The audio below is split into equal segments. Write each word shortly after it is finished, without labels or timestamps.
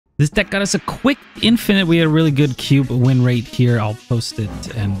This deck got us a quick infinite. We had a really good cube win rate here. I'll post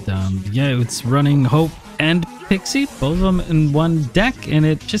it. And yeah, it's running Hope and Pixie, both of them in one deck. And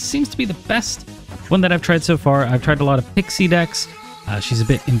it just seems to be the best one that I've tried so far. I've tried a lot of Pixie decks. She's a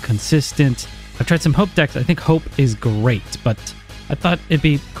bit inconsistent. I've tried some Hope decks. I think Hope is great, but I thought it'd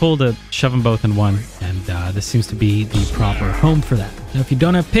be cool to shove them both in one. And this seems to be the proper home for that. Now, if you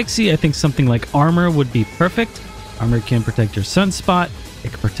don't have Pixie, I think something like Armor would be perfect. Armor can protect your Sunspot. It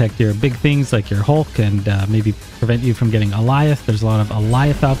can protect your big things like your Hulk and maybe prevent you from getting Alioth. There's a lot of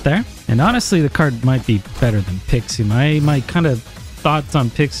Alioth out there. And honestly, the card might be better than Pixie. My kind of thoughts on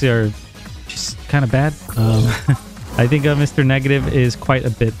Pixie are just kind of bad. I think Mr. Negative is quite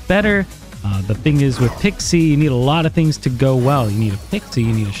a bit better. The thing is with Pixie, you need a lot of things to go well. You need a Pixie,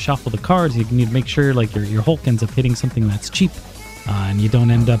 you need to shuffle the cards, you need to make sure like your Hulk ends up hitting something that's cheap. And you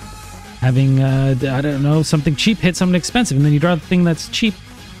don't end up having, I don't know, something cheap hit something expensive, and then you draw the thing that's cheap,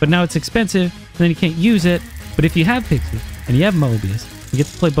 but now it's expensive, and then you can't use it. But if you have Pixie, and you have Mobius, you get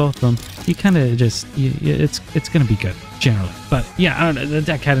to play both of them, you kind of just, it's going to be good, generally. But yeah, I don't know, the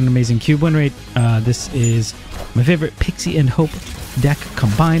deck had an amazing cube win rate. This is my favorite Pixie and Hope deck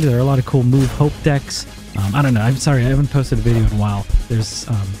combined. There are a lot of cool move Hope decks. I don't know, I'm sorry, I haven't posted a video in a while. There's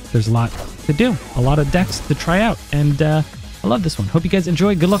a lot to do, a lot of decks to try out, and I love this one. Hope you guys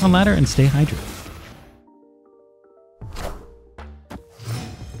enjoy. Good luck on ladder and stay hydrated.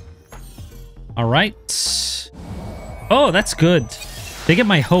 All right. Oh, that's good. They get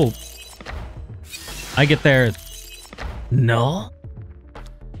my Hope. I get their null.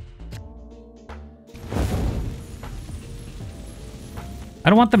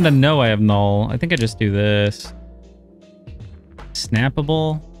 I don't want them to know I have null. I think I just do this.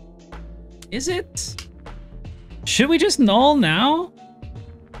 Snappable. Is it? Should we just null now?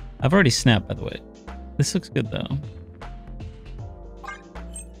 I've already snapped, by the way. This looks good, though.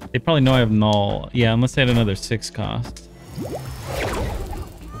 They probably know I have null. Yeah, unless they had another 6 cost.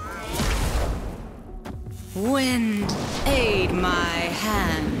 Wind, aid my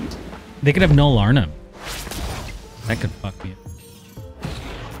hand. They could have null Arnhem. That could fuck me up.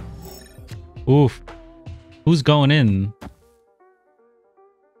 Oof. Who's going in?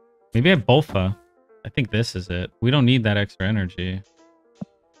 Maybe I have Bofa. I think this is it. We don't need that extra energy.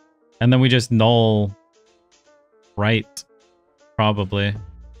 And then we just null right. Probably.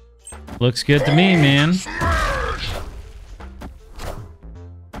 Looks good to me, man.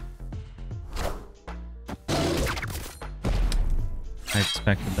 I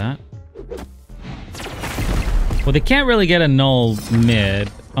expected that. Well, they can't really get a null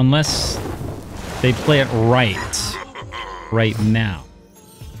mid unless they play it right now.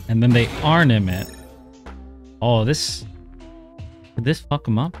 And then they Arnhem it. Oh, this... Did this fuck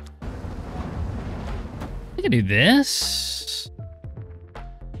them up? I can do this.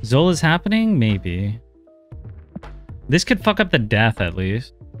 Zola's happening? Maybe. This could fuck up the death, at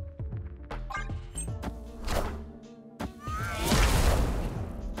least.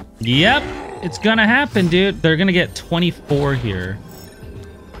 Yep. It's gonna happen, dude. They're gonna get 24 here.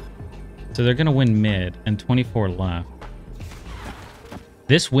 So they're gonna win mid and 24 left.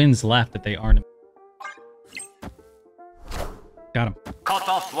 This wins left if they aren't. Got him. Cut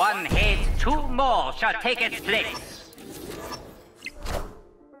off one head, 2 more shall take its place.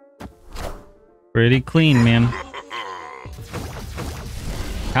 Pretty clean, man.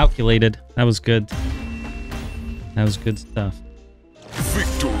 Calculated. That was good. That was good stuff.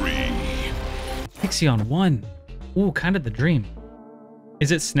 Victory. Pixie on 1. Ooh, kind of the dream.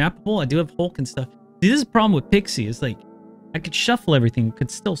 Is it snappable? I do have Hulk and stuff. See, this is the problem with Pixie. Is like, I could shuffle everything. It could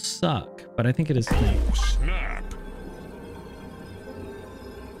still suck, but I think it is. Oh, snap.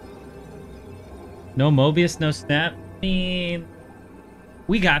 No Mobius, no snap. I mean,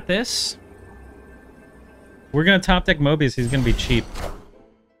 we got this. We're gonna top deck Mobius. He's gonna be cheap.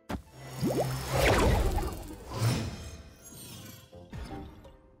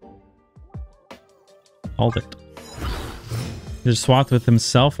 Hold it. Just swapped with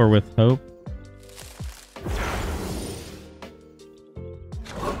himself or with Hope.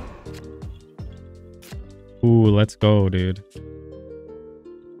 Ooh, let's go, dude.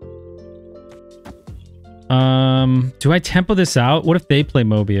 Do I tempo this out? What if they play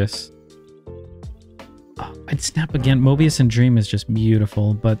Mobius? Oh, I'd snap again. Mobius and Dream is just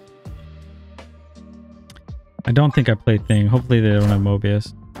beautiful, but I don't think I play Thing. Hopefully they don't have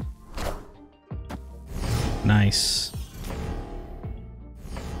Mobius. Nice.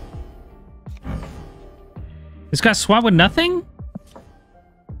 This got swapped with nothing?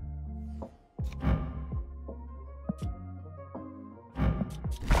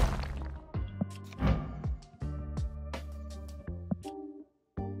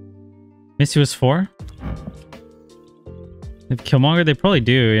 Misty was 4? If Killmonger, they probably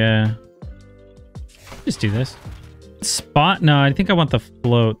do, yeah. Just do this. Spot? No, I think I want the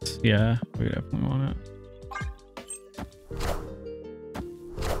float. Yeah, we definitely want it.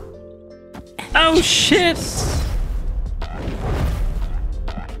 Oh, shit!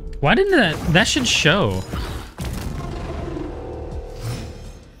 Why didn't that... That should show.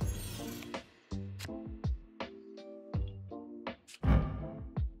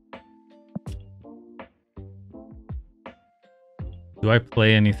 Do I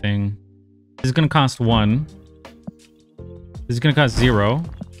play anything? This is gonna cost 1. This is gonna cost 0.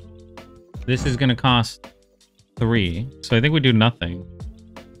 This is gonna cost 3. So I think we do nothing.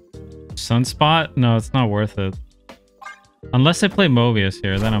 Sunspot? No, it's not worth it. Unless I play Mobius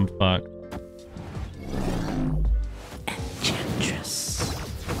here, then I'm fucked. Enchantress.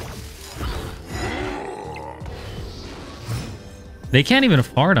 They can't even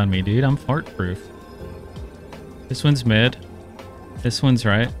fart on me, dude. I'm fart proof. This one's mid. This one's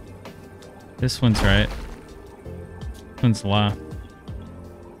right. This one's right. This one's left.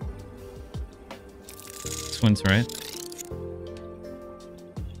 This one's right.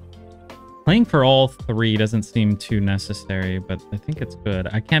 Playing for all 3 doesn't seem too necessary, but I think it's good.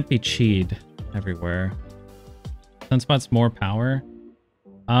 I can't be cheated everywhere. Sunspot's more power.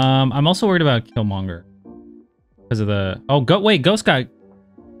 I'm also worried about Killmonger. Because of the... Oh, wait, Ghost Guy.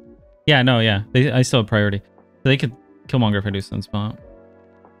 Yeah, no, yeah. I still have priority. So they could Killmonger if I do Sunspot.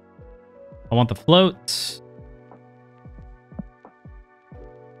 I want the float.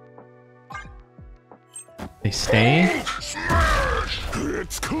 They stay. Smash!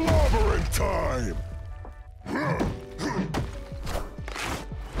 It's clobbering time!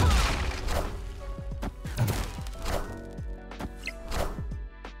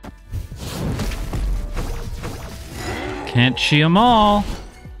 Can't see them all.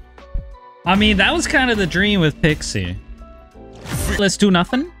 I mean, that was kind of the dream with Pixie. Let's do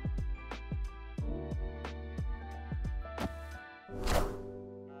nothing.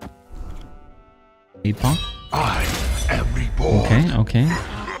 Epoch. I am reborn. Okay, okay.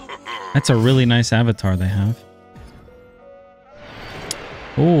 That's a really nice avatar they have.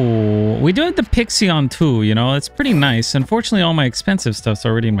 Oh, we do have the Pixie on too, you know? It's pretty nice. Unfortunately, all my expensive stuff's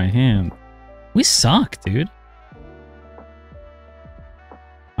already in my hand. We suck, dude.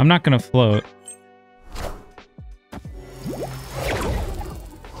 I'm not gonna float.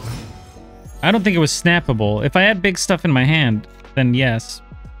 I don't think it was snappable. If I had big stuff in my hand, then yes.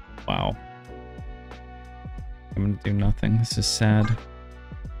 Wow. I'm gonna do nothing. This is sad.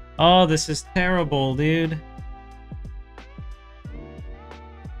 Oh, this is terrible, dude.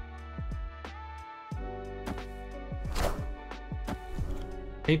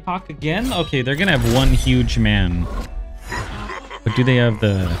 APOC again? Okay, they're gonna have one huge man. But do they have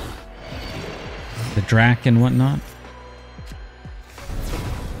the Drac and whatnot?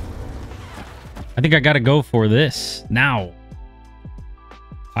 I think I gotta go for this now.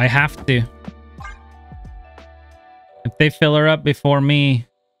 I have to. If they fill her up before me.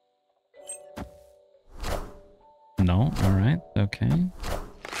 No, alright, okay.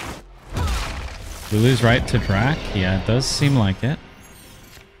 Lulu's right to Drac? Yeah, it does seem like it.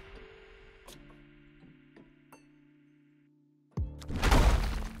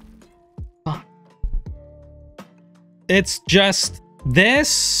 It's just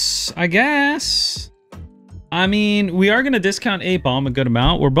this, I guess. I mean, we are going to discount A-Bomb a good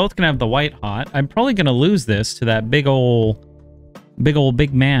amount. We're both going to have the white hot. I'm probably going to lose this to that big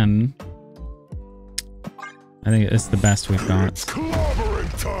big man. I think it's the best we've got. It's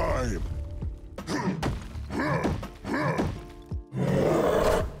clobbering time.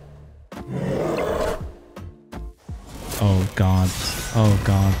 Oh, God. Oh,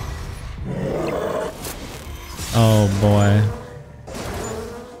 God. Oh, boy.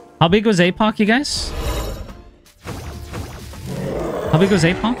 How big was APOC, you guys? How big was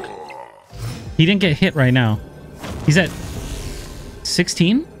APOC? He didn't get hit right now. He's at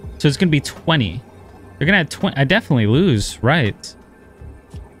 16? So it's going to be 20. They're going to have 20. I definitely lose, right?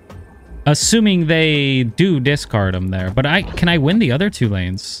 Assuming they do discard him there. But can I win the other 2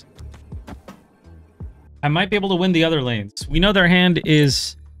 lanes? I might be able to win the other lanes. We know their hand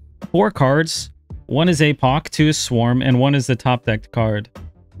is 4 cards. 1 is APOC, 2 is Swarm, and 1 is the top decked card.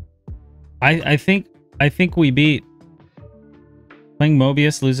 I think we beat. Playing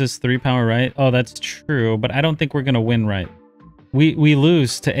Mobius loses 3 power, right? Oh, that's true, but I don't think we're gonna win, right? We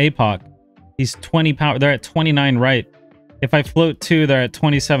lose to APOC. He's 20 power. They're at 29 right. If I float 2, they're at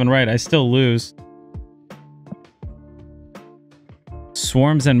 27 right. I still lose.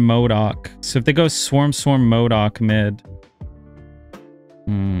 Swarms and MODOK. So if they go Swarm, Swarm, MODOK mid.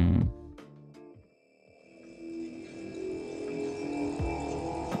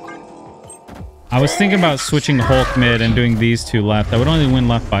 I was thinking about switching Hulk mid and doing these two left. I would only win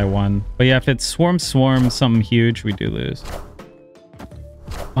left by 1. But yeah, if it's Swarm, something huge, we do lose.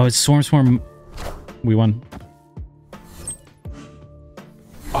 Oh, it's Swarm. We won.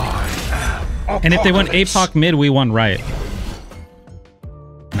 And if they went APOC mid, we won right.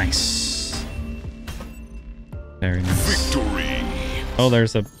 Nice. Very nice. Victory. Oh,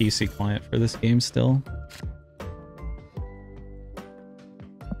 there's a PC client for this game still.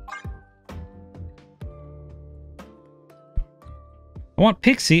 I want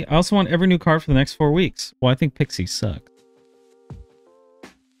Pixie. I also want every new card for the next 4 weeks. Well, I think Pixie sucks.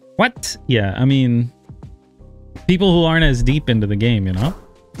 What? Yeah, I mean, people who aren't as deep into the game, you know?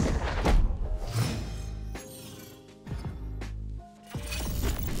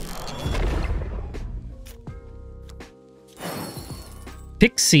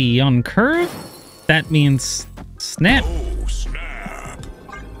 Pixie on curve? That means snap. Oh, snap.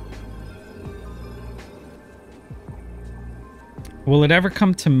 Will it ever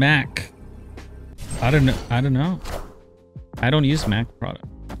come to Mac? I don't know. I don't know. I don't use Mac product.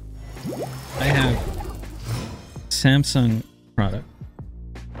 I have Samsung product.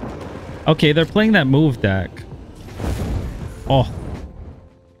 Okay, they're playing that move deck. Oh.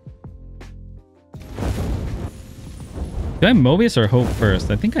 Do I Mobius or Hope first?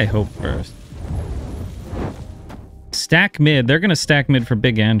 I think I Hope first. Stack mid. They're going to stack mid for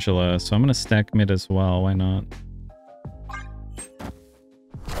Big Angela, so I'm going to stack mid as well. Why not?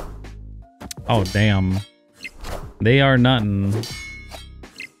 Oh, damn. They are nuttin'.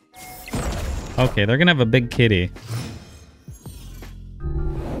 Okay, they're going to have a big kitty.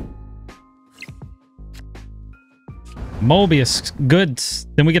 Mobius. Good.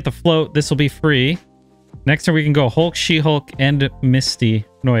 Then we get the float. This will be free. Next turn we can go Hulk, She-Hulk, and Misty.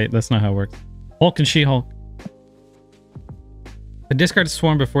 No, wait, that's not how it works. Hulk and She-Hulk. I discard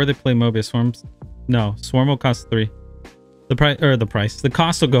Swarm before they play Mobius. Swarms? No, Swarm will cost 3. The price. The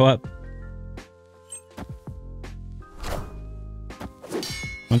cost will go up.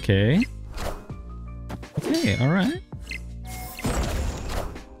 Okay. Okay, alright.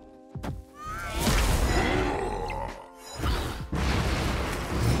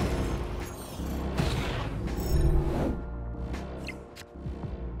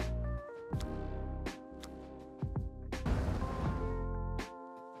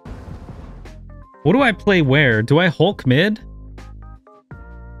 What do I play where? Do I Hulk mid?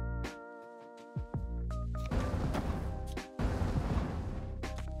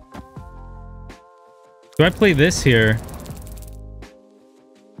 Do I play this here?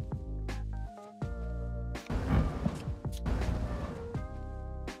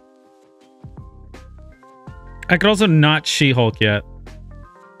 I could also not She-Hulk yet.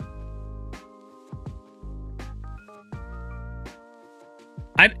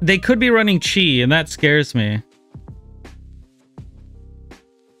 They could be running Chi, and that scares me.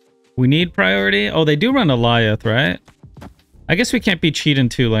 We need priority? Oh, they do run Eliath, right? I guess we can't be cheat in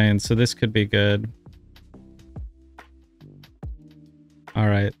 2 lanes, so this could be good.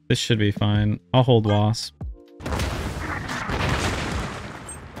 Alright, this should be fine. I'll hold Wasp.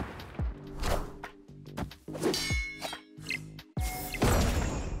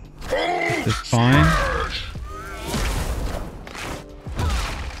 It's fine.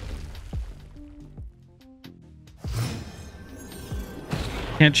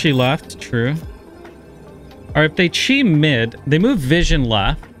 Can't Chi left? True. Alright, if they Chi mid, they move Vision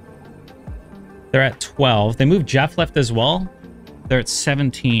left. They're at 12. They move Jeff left as well. They're at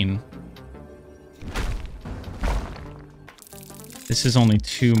 17. This is only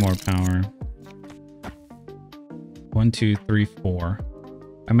 2 more power. 1, 2, 3, 4.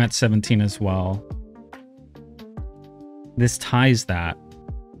 I'm at 17 as well. This ties that.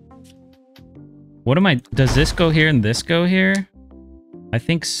 What am I... Does this go here and this go here? I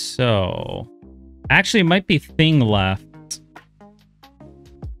think so. Actually, it might be Thing left.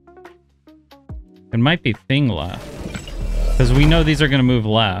 It might be Thing left. Because we know these are going to move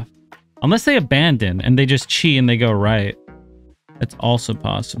left. Unless they abandon and they just Chi and they go right. That's also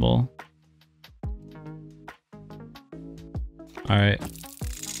possible. Alright.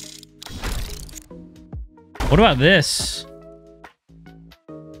 What about this?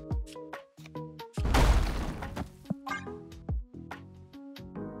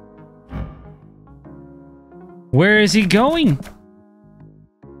 Where is he going?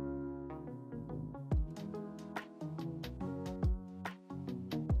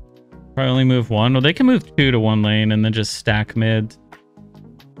 Probably only move 1. Well, they can move 2 to 1 lane and then just stack mid.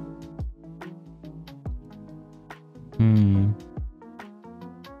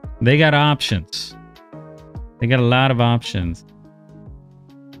 They got options. They got a lot of options.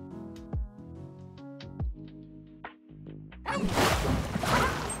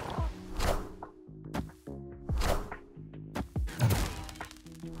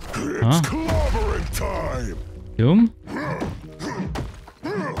 It's clobbering time. Doom?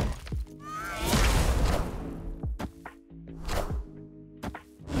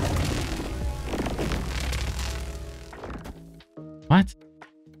 What?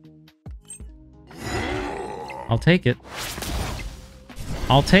 I'll take it.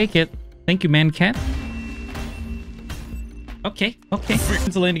 I'll take it. Thank you, man cat. Okay, okay.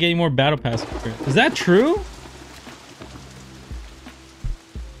 It's a lane to get you more battle pass. Is that true?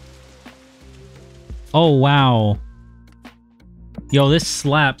 Oh, wow. Yo, this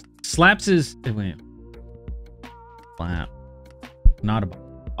slaps. Slaps is... Wait. Slap. Not a...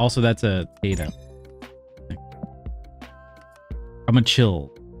 Also, that's a data. I'm gonna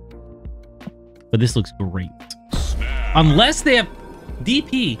chill. But this looks great. Unless they have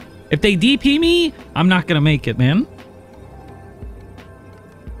DP. If they DP me, I'm not gonna make it, man.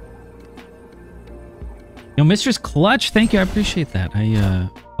 Yo, Mistress Clutch, thank you. I appreciate that.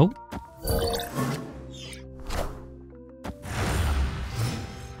 Oh.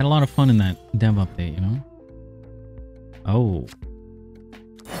 Had a lot of fun in that dev update, you know? Oh.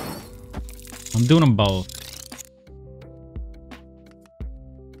 I'm doing them both.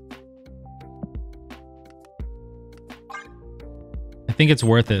 I think it's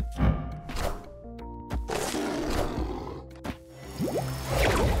worth it.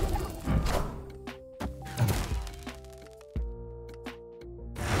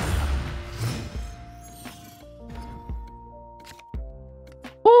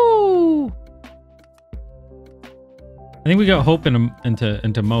 Woo! I think we got Hope into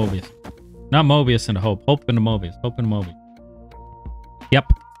Mobius. Not Mobius into Hope. Hope into Mobius. Hope into Mobius.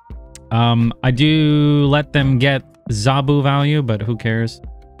 Yep. I do let them get Zabu value, but who cares?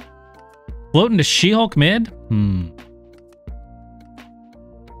 Float into She-Hulk mid?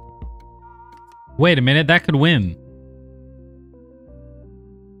 Wait a minute, that could win.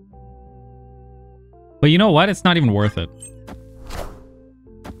 But you know what? It's not even worth it.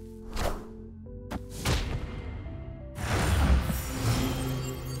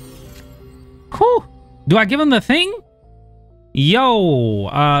 Whew. Do I give him the thing?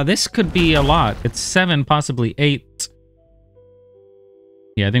 Yo, this could be a lot. It's 7, possibly 8.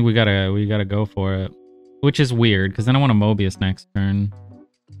 Yeah, I think we gotta go for it. Which is weird, because then I want a Mobius next turn.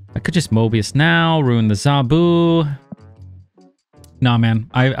 I could just Mobius now, ruin the Zabu. Nah, man,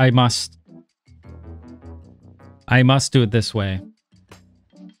 I must do it this way.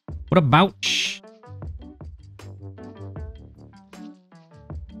 What about...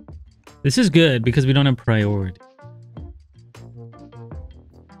 This is good, because we don't have priority.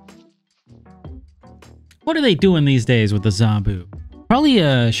 What are they doing these days with the Zabu? Probably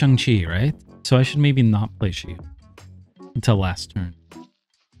Shang-Chi, right? So I should maybe not play Shi until last turn.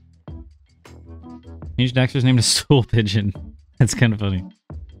 Change Dekkster's name to Stool Pigeon. That's kind of funny.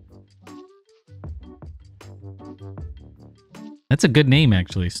 That's a good name,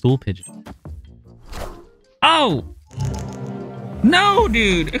 actually. Stool Pigeon. Oh! No,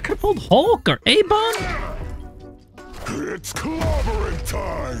 dude! It could have pulled Hulk or A-Bomb. It's clobbering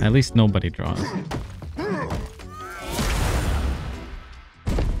time. At least nobody draws.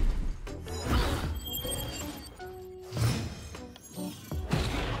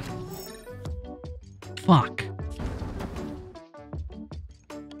 Fuck.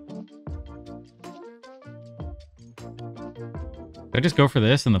 Did I just go for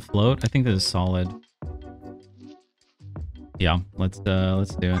this and the float? I think this is solid. Yeah, let's do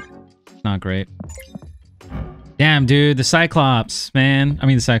it. Not great. Damn, dude, the Cyclops, man. I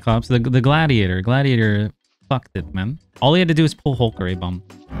mean, the Cyclops, the Gladiator. Gladiator fucked it, man. All he had to do was pull Hulk or A-Bomb.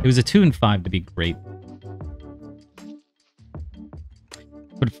 It was a 2 and 5 to be great.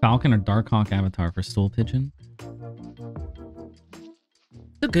 Put Falcon or Darkhawk avatar for Stool Pigeon. It's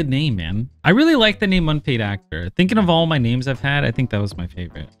a good name, man. I really like the name Unpaid Actor. Thinking of all my names I've had, I think that was my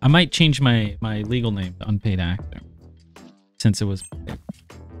favorite. I might change my legal name to Unpaid Actor. Since it was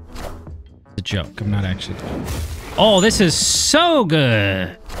a joke. I'm not actually doing it. Oh, this is so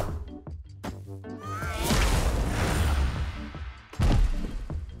good.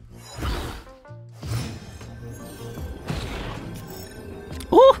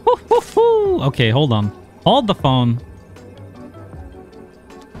 Ooh, hoo, hoo, hoo. Okay, hold on. Hold the phone.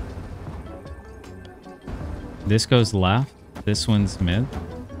 This goes left. This one's mid.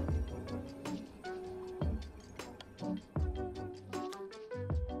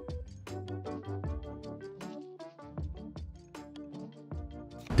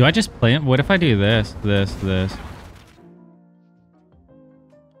 Do I just play it? What if I do this, this?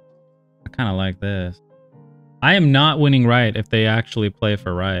 I kind of like this. I am not winning right if they actually play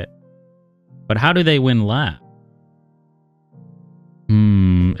for right. But how do they win left?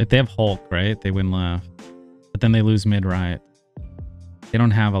 If they have Hulk, right? They win left. But then they lose mid right. They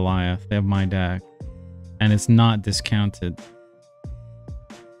don't have Eliath. They have my deck. And it's not discounted.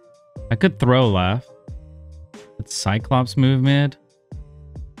 I could throw left. It's Cyclops move mid.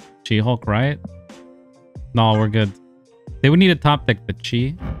 She-Hulk right. No, we're good. They would need a top deck the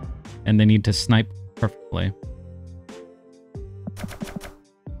Chi. And they need to snipe perfectly.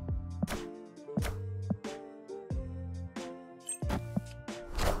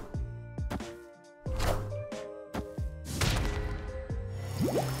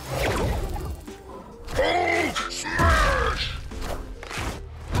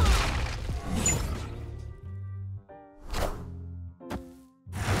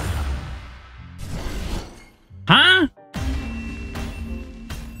 Huh?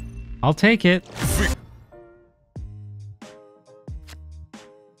 I'll take it.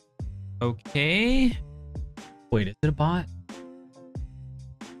 Okay. Wait, is it a bot?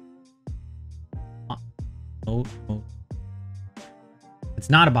 Oh. It's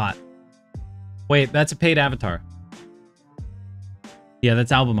not a bot. Wait, that's a paid avatar. Yeah,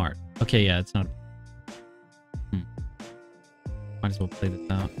 that's album art. Okay, yeah, it's not. Might as well play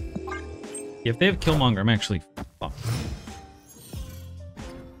this out. Yeah, if they have Killmonger, I'm actually fucked.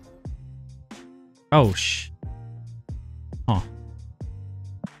 Oh, huh.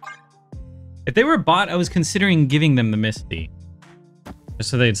 If they were a bot, I was considering giving them the Misty. Just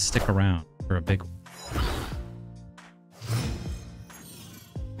so they'd stick around for a big one.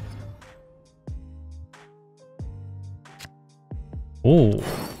 Oh,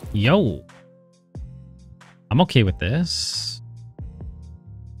 yo. I'm okay with this.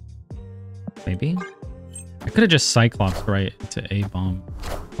 Maybe. I could have just Cyclops right into A-bomb.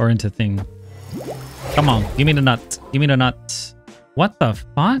 Or into thing. Come on, give me the nut. Give me the nut. What the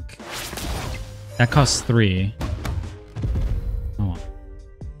fuck? That costs 3. Oh.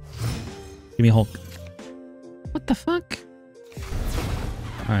 Give me Hulk. What the fuck?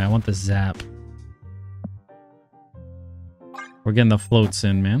 Alright, I want the zap. We're getting the floats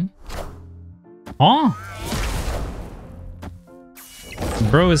in, man. Oh!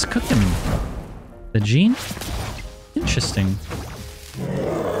 Bro is cooking. The gene? Interesting.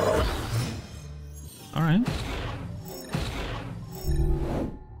 Alright.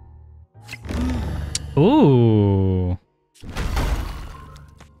 Ooh.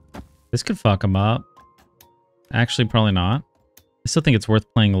 This could fuck him up. Actually, probably not. I still think it's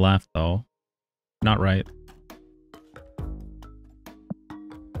worth playing left, though. Not right.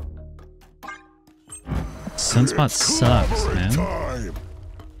 Sunspot sucks, man.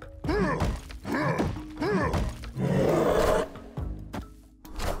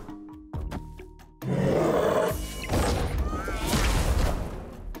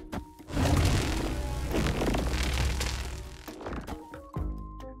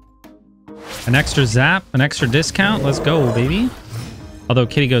 An extra zap, an extra discount. Let's go, baby. Although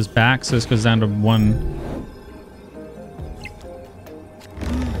Kitty goes back, so this goes down to 1.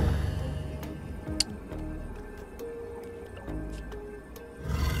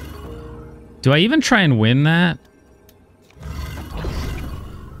 Do I even try and win that?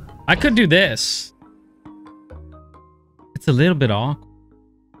 I could do this. It's a little bit awkward.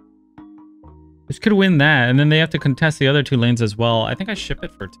 Just could win that, and then they have to contest the other 2 lanes as well. I think I ship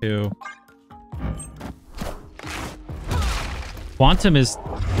it for 2. Quantum is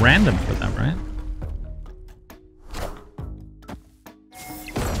random for them, right?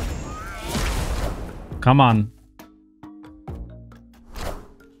 Come on.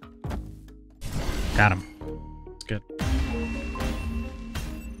 Got him. It's good.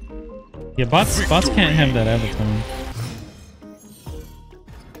 Yeah, bots can't have that avatar.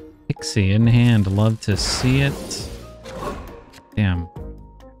 Pixie in hand. Love to see it. Damn.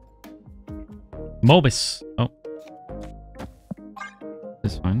 Mobus. Oh.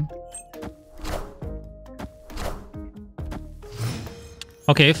 This one.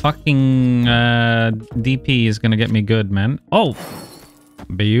 Okay, fucking DP is gonna get me good, man. Oh!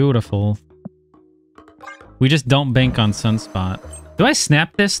 Beautiful. We just don't bank on Sunspot. Do I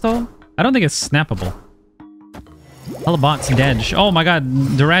snap this, though? I don't think it's snappable. Bot's dead. Oh my god,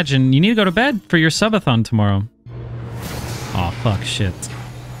 Durajan, you need to go to bed for your subathon tomorrow. Oh, fuck, shit.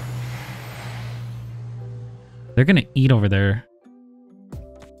 They're gonna eat over there.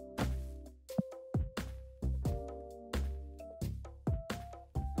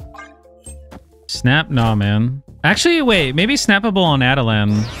 Snap? Nah, man. Actually, wait. Maybe snappable on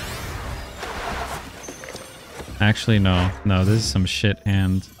Adelan. Actually, no. No, this is some shit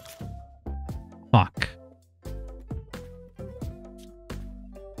hand. Fuck.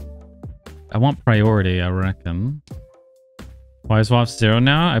 I want priority, I reckon. Why is WAP 0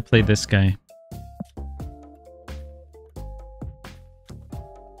 now? I played this guy.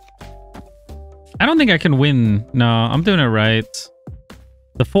 I don't think I can win. No, I'm doing it right.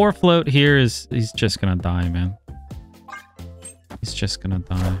 The 4 float here is... He's just gonna die, man. He's just gonna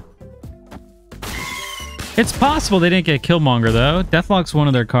die. It's possible they didn't get Killmonger, though. Deathlock's one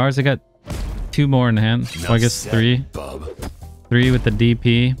of their cards. They got 2 more in hand. Well, I guess 3. 3 with the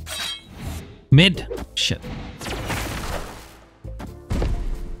DP. Mid. Shit.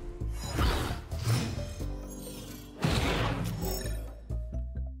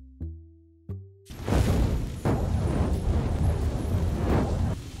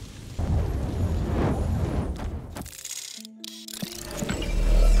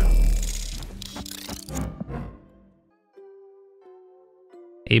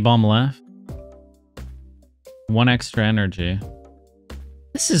 A-bomb left. 1 extra energy.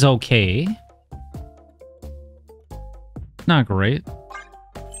 This is okay. Not great.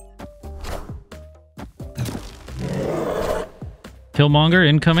 Killmonger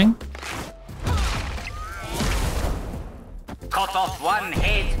incoming. Cut off 1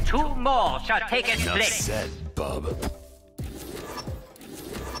 head, 2 more shall take its Enough place. said, bub.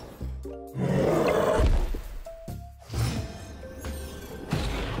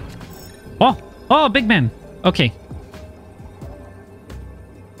 Oh! Oh, big man! Okay.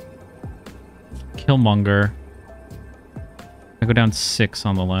 Killmonger. I go down 6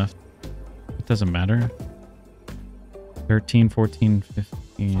 on the left. It doesn't matter. 13, 14,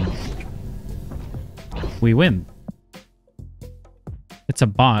 15. We win. It's a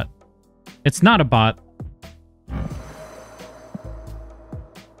bot. It's not a bot.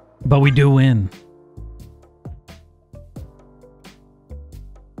 But we do win.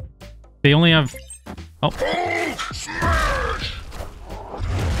 They only have... Oh.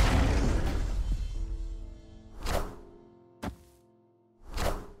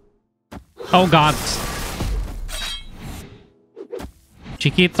 Oh, God.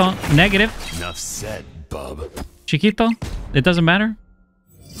 Chiquito. Negative. Enough said, bub. Chiquito. It doesn't matter.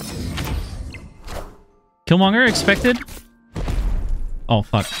 Killmonger expected. Oh,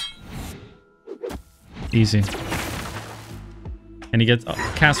 fuck. Easy. And he gets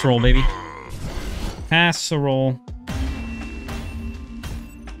casserole, baby. Casserole.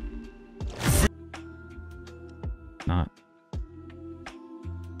 Not.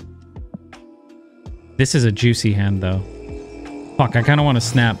 This is a juicy hand, though. Fuck, I kind of want to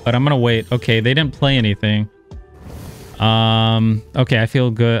snap, but I'm gonna wait. Okay, they didn't play anything. Okay, I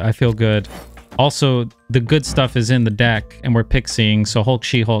feel good. I feel good. Also, the good stuff is in the deck, and we're pixieing, so Hulk,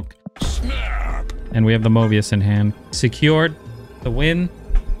 She-Hulk. Snap. And we have the Mobius in hand. Secured. The win.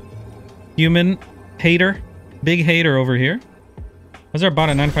 Human hater. Big hater over here. How's our bot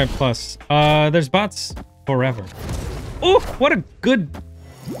at 95 plus? There's bots forever. Oh, what a good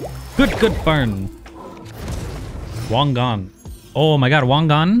burn. Wangan. Oh my god,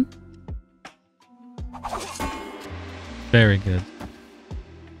 Wangan. Very good.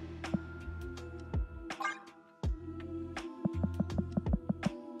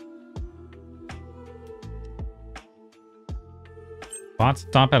 Bots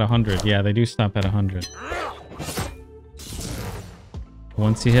stop at 100. Yeah, they do stop at 100.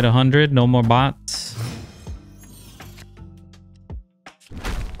 Once you hit 100, no more bots.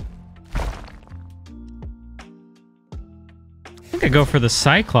 I think I go for the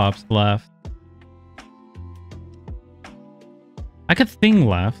Cyclops left. I could Thing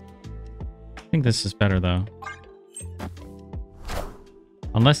left. I think this is better, though.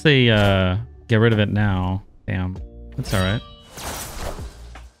 Unless they get rid of it now. Damn. That's alright.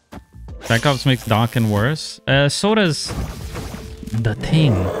 Cyclops makes Dawkin worse. So does the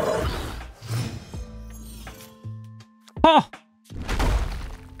Thing. Oh!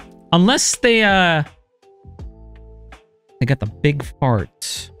 Unless they got the big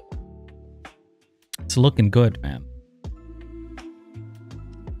fart. It's looking good, man.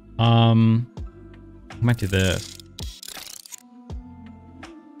 I might do this.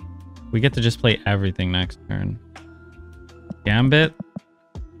 We get to just play everything next turn. Gambit.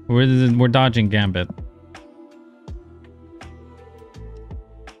 We're dodging Gambit.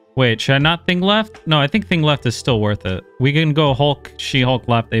 Wait, should I not Thing left? No, I think Thing left is still worth it. We can go Hulk, She-Hulk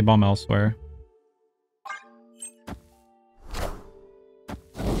left, A-bomb elsewhere.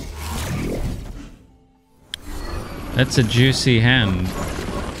 That's a juicy hand.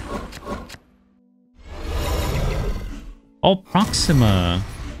 Oh, Proxima.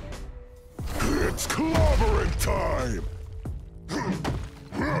 It's clobbering time.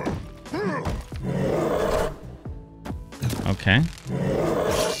 Okay.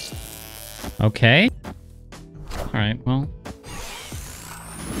 Okay. All right, well.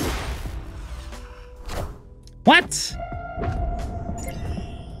 What?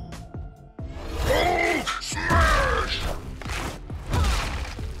 Hulk smash!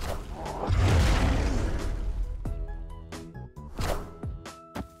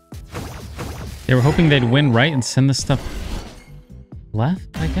 They were hoping they'd win right and send this stuff left,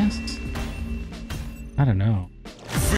 I guess? I don't know.